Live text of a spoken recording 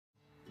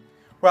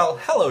Well,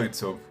 hello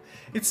YouTube.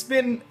 It's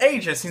been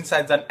ages since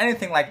I've done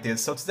anything like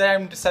this, so today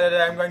I'm decided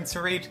that I'm going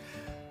to read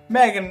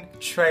Meghan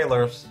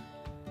Trainor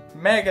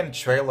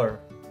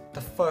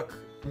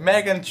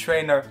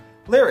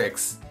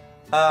lyrics.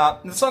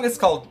 The song is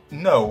called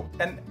No,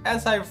 and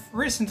as I've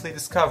recently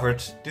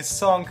discovered, this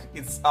song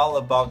is all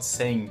about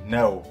saying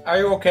no. Are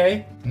you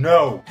okay?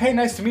 No. Hey,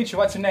 nice to meet you,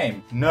 what's your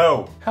name?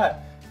 No.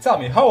 Tell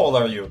me, how old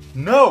are you?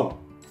 No.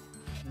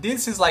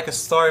 This is like a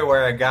story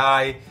where a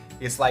guy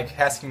is like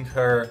asking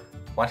her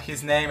what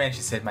his name, and she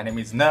said, my name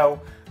is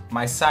No,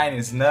 my sign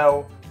is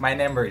no, my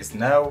number is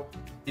no,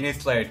 you need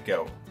to let it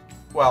go.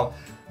 Well,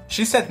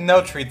 she said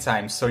no 3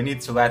 times, so you need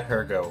to let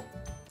her go.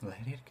 Let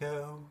it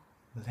go,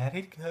 let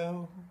it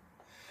go.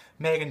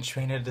 Meghan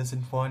Trainor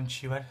doesn't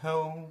want you at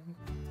home.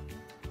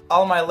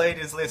 All my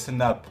ladies,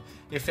 listen up.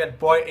 If that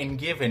boy ain't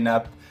giving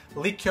up,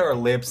 lick your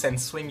lips and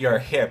swing your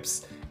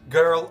hips.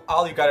 Girl,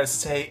 all you gotta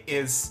say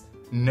is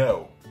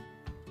no.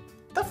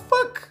 The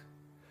fuck?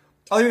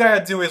 All you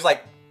gotta do is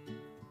like...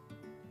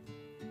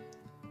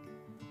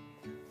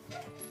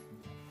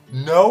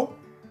 No?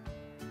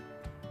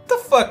 The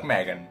fuck,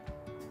 Meghan?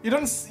 You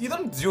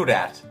don't do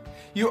that.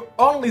 You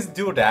only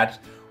do that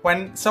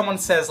when someone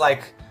says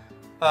like,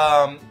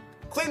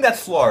 clean that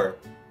floor,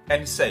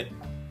 and you say,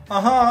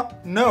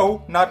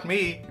 no, not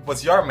me, it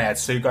was your match,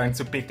 so you're going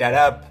to pick that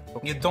up.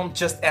 You don't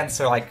just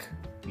answer like,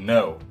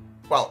 no.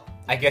 Well,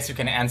 I guess you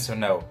can answer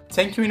no.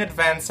 Thank you in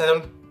advance, I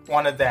don't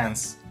wanna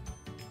dance.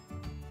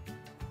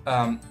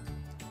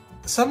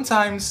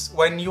 Sometimes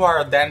when you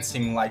are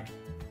dancing like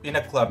in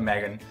a club,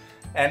 Meghan,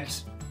 and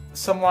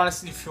someone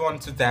asks if you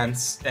want to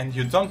dance and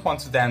you don't want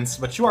to dance,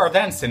 but you are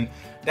dancing,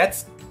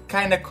 that's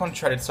kinda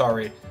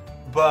contradictory.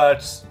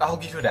 But I'll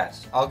give you that.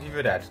 I'll give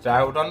you that.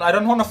 I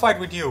don't want to fight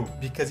with you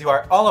because you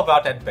are all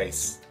about that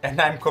bass, and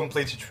I'm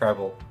completely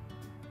treble.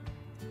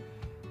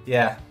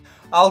 Yeah,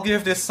 I'll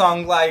give this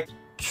song like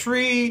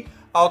 3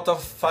 out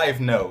of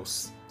 5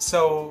 no's.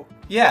 So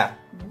yeah,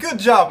 good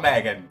job,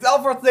 Meghan. That's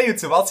all for today,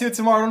 YouTube. I'll see you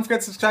tomorrow. Don't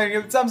forget to subscribe and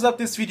give a thumbs up.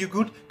 This video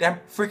good damn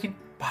freaking